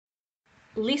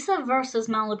Lisa versus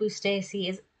Malibu Stacy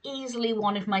is easily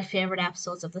one of my favourite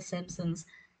episodes of The Simpsons.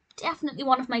 Definitely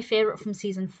one of my favourite from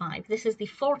season 5. This is the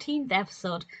 14th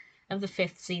episode of the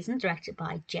 5th season, directed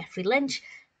by Jeffrey Lynch.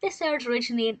 This aired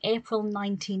originally in April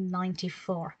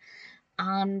 1994.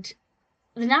 And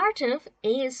the narrative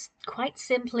is quite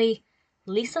simply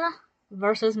Lisa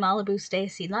versus Malibu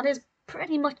Stacy. That is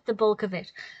pretty much the bulk of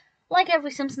it. Like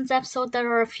every Simpsons episode, there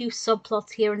are a few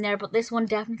subplots here and there, but this one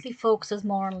definitely focuses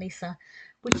more on Lisa,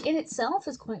 which in itself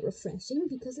is quite refreshing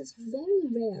because it's very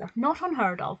rare, not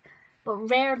unheard of, but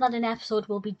rare that an episode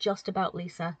will be just about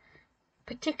Lisa,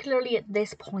 particularly at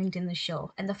this point in the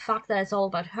show, and the fact that it's all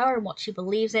about her and what she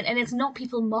believes in, and it's not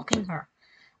people mocking her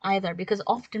either, because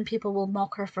often people will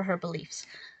mock her for her beliefs.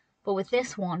 But with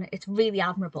this one, it's really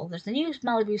admirable. There's the new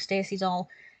Malibu Stacy doll,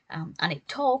 and it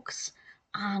talks,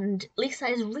 and Lisa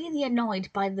is really annoyed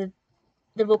by the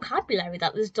vocabulary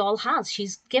that this doll has.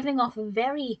 She's giving off a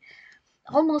very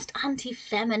almost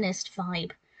anti-feminist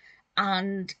vibe,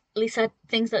 and Lisa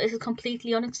thinks that this is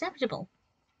completely unacceptable.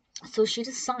 So she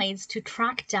decides to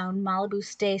track down Malibu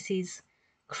Stacy's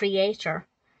creator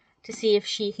to see if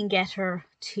she can get her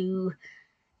to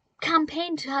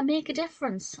campaign to make a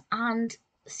difference and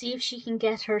see if she can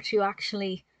get her to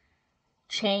actually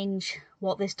change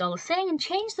what this doll is saying and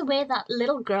change the way that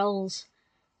little girls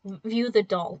view the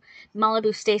doll.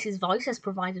 Malibu Stacy's voice is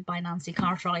provided by Nancy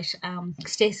Cartwright.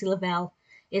 Stacy Lavelle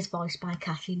is voiced by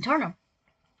Kathleen Turner.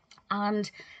 And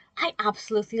I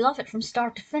absolutely love it from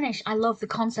start to finish. I love the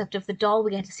concept of the doll.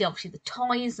 We get to see obviously the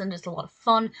toys, and it's a lot of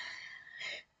fun.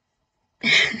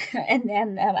 And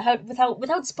then,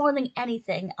 without spoiling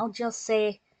anything, I'll just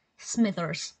say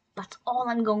Smithers. That's all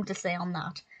I'm going to say on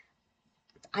that.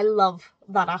 I love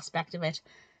that aspect of it.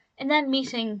 And then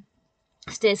meeting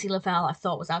Stacy Lavelle, I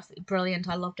thought was absolutely brilliant.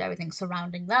 I loved everything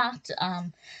surrounding that.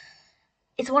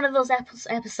 It's one of those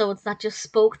episodes that just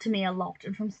spoke to me a lot,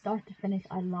 and from start to finish,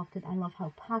 I loved it. I love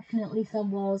how passionate Lisa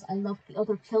was. I loved the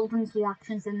other children's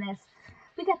reactions in this.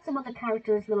 We get some other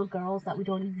characters, little girls, that we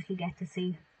don't usually get to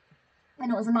see.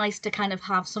 And it was nice to kind of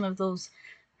have some of those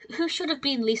who should have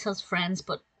been Lisa's friends,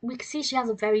 but we can see she has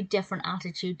a very different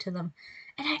attitude to them.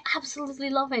 And I absolutely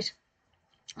love it.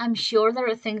 I'm sure there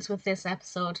are things with this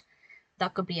episode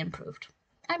that could be improved.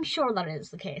 I'm sure that is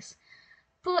the case.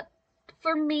 But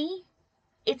for me,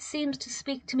 it seems to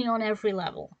speak to me on every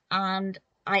level, and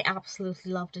I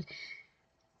absolutely loved it.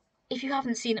 If you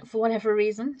haven't seen it for whatever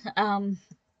reason,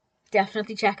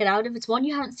 definitely check it out. If it's one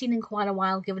you haven't seen in quite a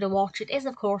while, give it a watch. It is,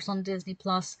 of course, on Disney+.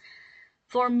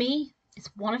 For me, it's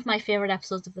one of my favourite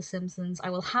episodes of The Simpsons. I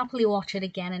will happily watch it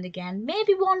again and again.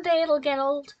 Maybe one day it'll get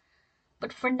old.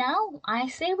 But for now, I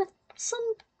say with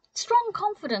some strong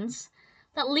confidence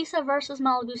that Lisa versus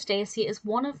Malibu Stacy is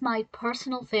one of my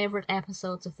personal favourite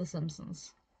episodes of The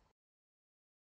Simpsons.